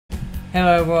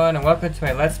Hello everyone and welcome to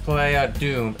my Let's Play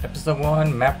Doom Episode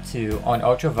 1 Map 2 on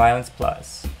Ultraviolence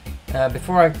Plus.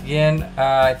 Before I begin,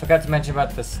 I forgot to mention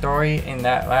about the story in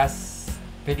that last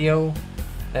video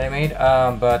that I made,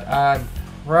 but I'm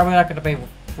probably not going to be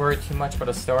worried too much about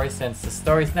the story since the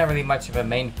story is not really much of a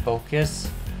main focus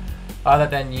other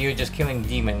than you just killing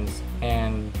demons,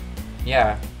 and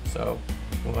yeah, so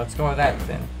well, let's go with that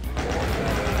then.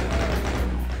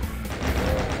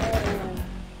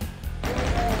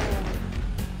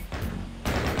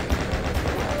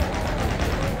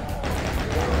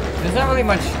 There's not really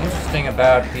much interesting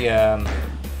about the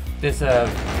this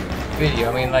video.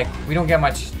 I mean, like, we don't get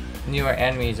much newer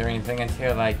enemies or anything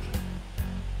until, like,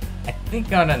 I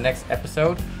think on the next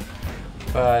episode.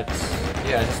 But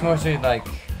yeah, just mostly like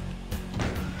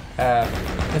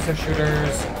pistol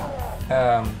shooters,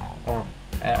 or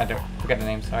I don't forget the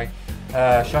name. Sorry,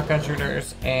 shotgun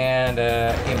shooters and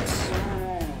imps.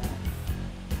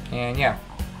 And yeah.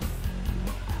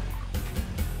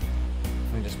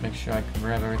 Let me just make sure I can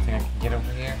grab everything I can get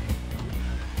over here.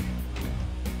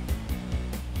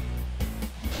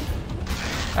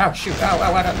 Oh shoot! Oh,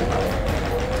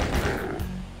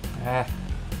 ah,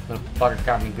 little bugger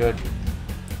got me good.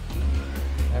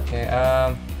 Okay,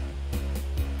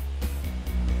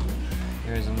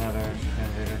 here's another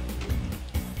elevator.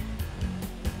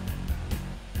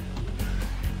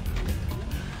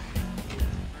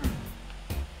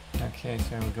 Okay,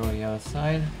 so we'll go to the other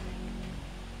side.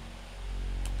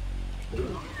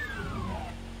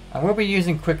 I will be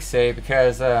using quick save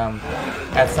because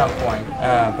at some point,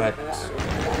 but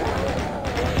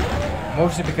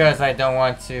mostly because I don't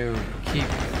want to keep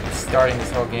starting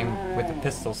this whole game with the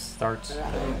pistol start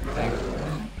thing.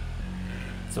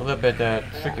 It's a little bit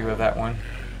tricky with that one.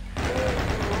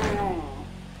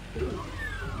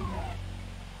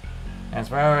 As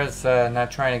well as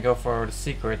not trying to go for the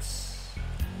secrets,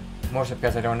 mostly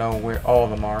because I don't know where all of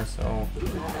them are, so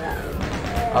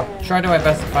I'll try to my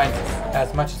best to find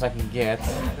as much as I can get.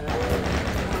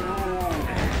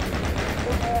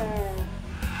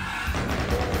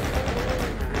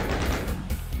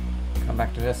 Come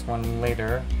back to this one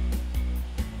later.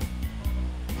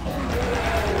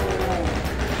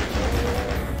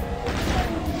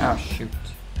 Oh shoot.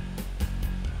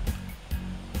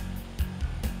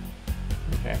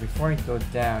 Okay, before I go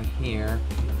down here.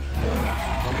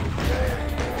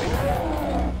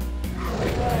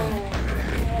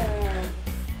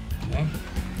 Okay,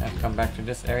 I've come back to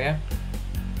this area.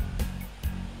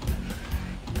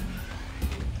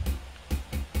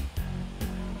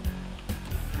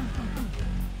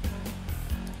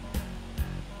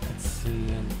 Let's see,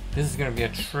 and this is going to be a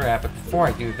trap, but before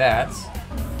I do that,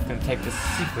 I'm going to take this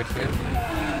secret here.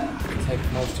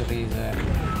 Take most of these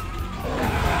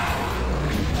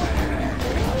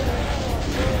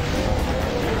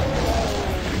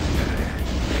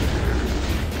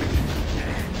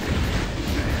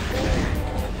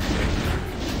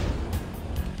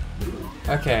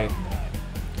okay,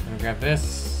 I'm gonna grab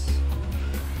this.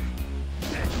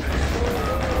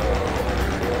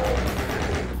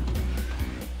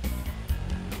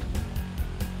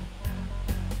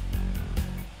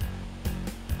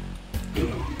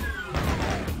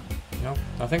 Nope,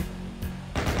 nothing.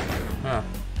 Huh.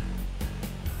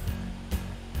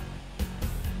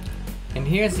 And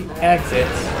here's the exit.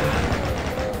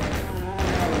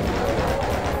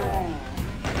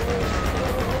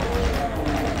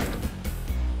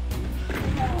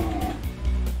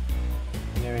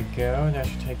 Go, that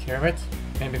should take care of it.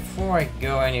 And before I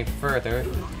go any further,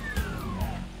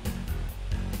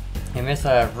 in this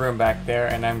room back there,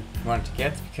 and I'm going to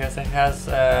get because it has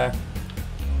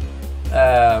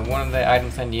one of the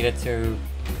items I needed to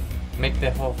make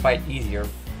the whole fight easier.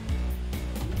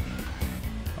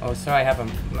 Oh, so I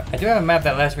do have a map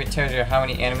that lets me tell you how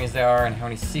many enemies there are and how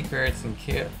many secrets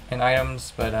and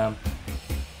items, but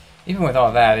even with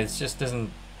all that, it just doesn't.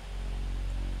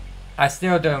 I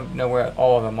still don't know where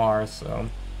all of them are, so.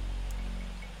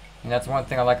 And that's one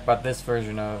thing I like about this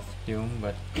version of Doom,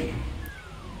 but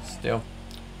still.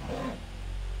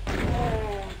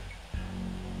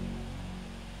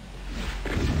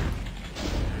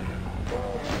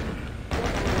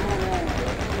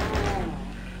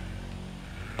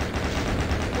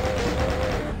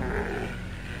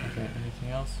 Okay, anything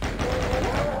else?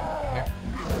 Here.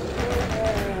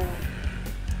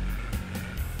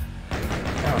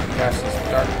 Oh gosh, these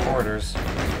dark corridors. I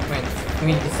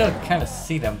mean, you can still kind of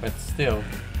see them, but still.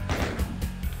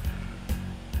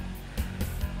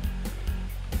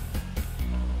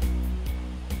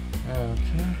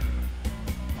 Okay.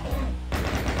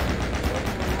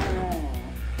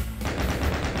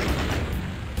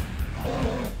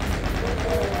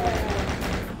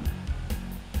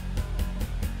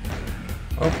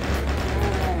 Oh.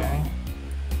 Okay.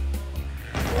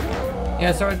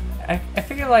 Yeah, so I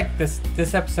figure like this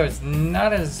episode's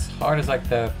not as hard as like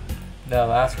the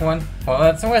last one. Well,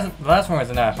 the last one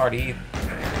wasn't that hard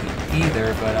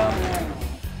either, but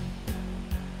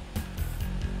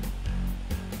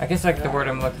I guess like the word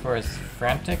I'm looking for is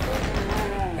frantic,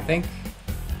 I think.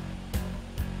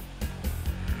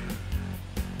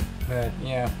 But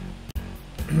yeah.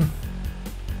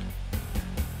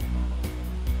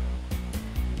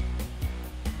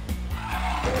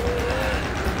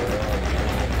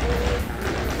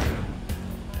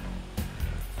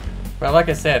 But like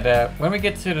I said, when we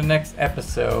get to the next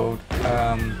episode,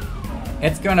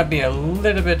 it's gonna be a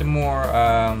little bit more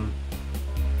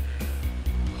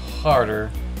harder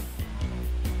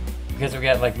because we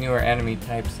got like newer enemy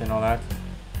types and all that.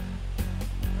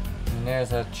 And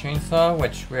there's a chainsaw,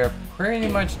 which we're pretty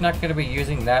much not gonna be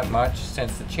using that much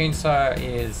since the chainsaw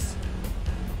is,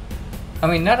 I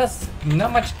mean, not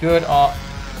much good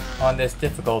on this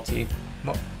difficulty.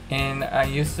 And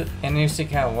you see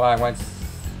kind of why once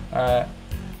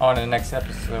on the next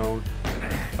episode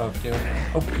of Doom.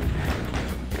 Oh.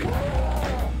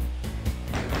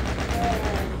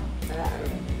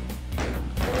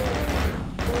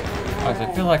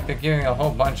 I feel like they're giving a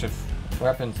whole bunch of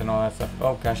weapons and all that stuff.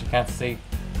 Oh gosh, I can't see.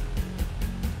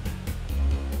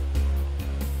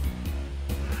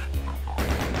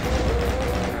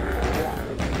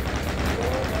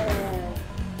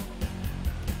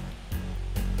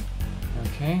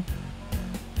 Okay.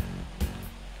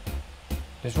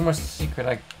 There's one more secret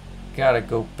I gotta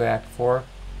go back for,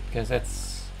 because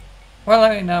it's, well,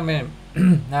 I mean,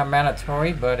 not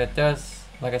mandatory, but it does,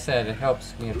 like I said, it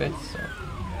helps me a bit, so.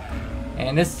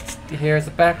 And this here is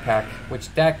a backpack, which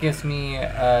that gives me,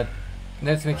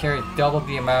 lets me carry double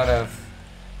the amount of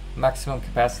maximum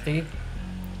capacity.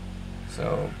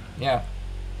 So, yeah.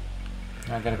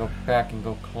 Now I gotta go back and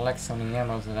go collect some of the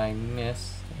ammos that I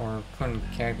missed, or couldn't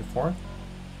carry before.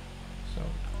 So,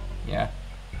 yeah.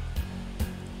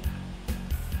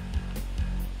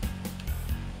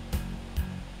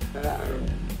 What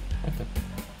the?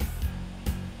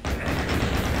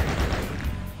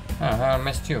 Oh, I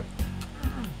missed you.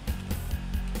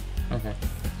 Okay.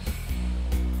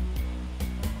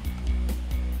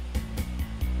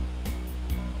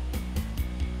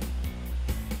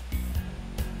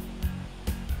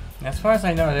 As far as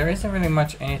I know, there isn't really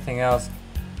much anything else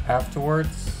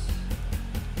afterwards.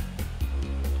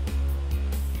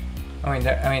 I mean,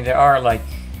 there are like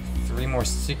 3 more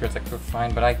secrets I could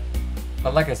find, but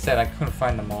like I said, I couldn't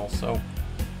find them all. So,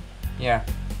 yeah.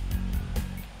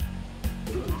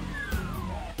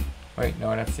 Wait,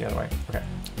 no, that's the other way. Okay.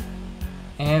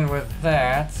 And with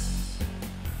that,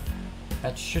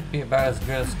 that should be about as good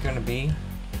as it's gonna be.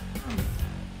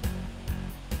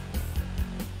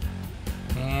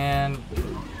 And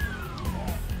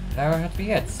that would have to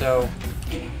be it. So,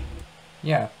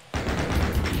 yeah.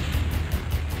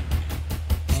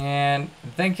 And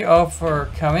thank you all for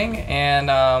coming,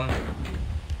 and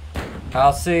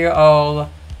I'll see you all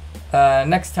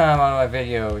next time on my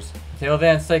videos. Till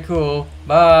then, stay cool.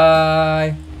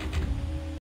 Bye!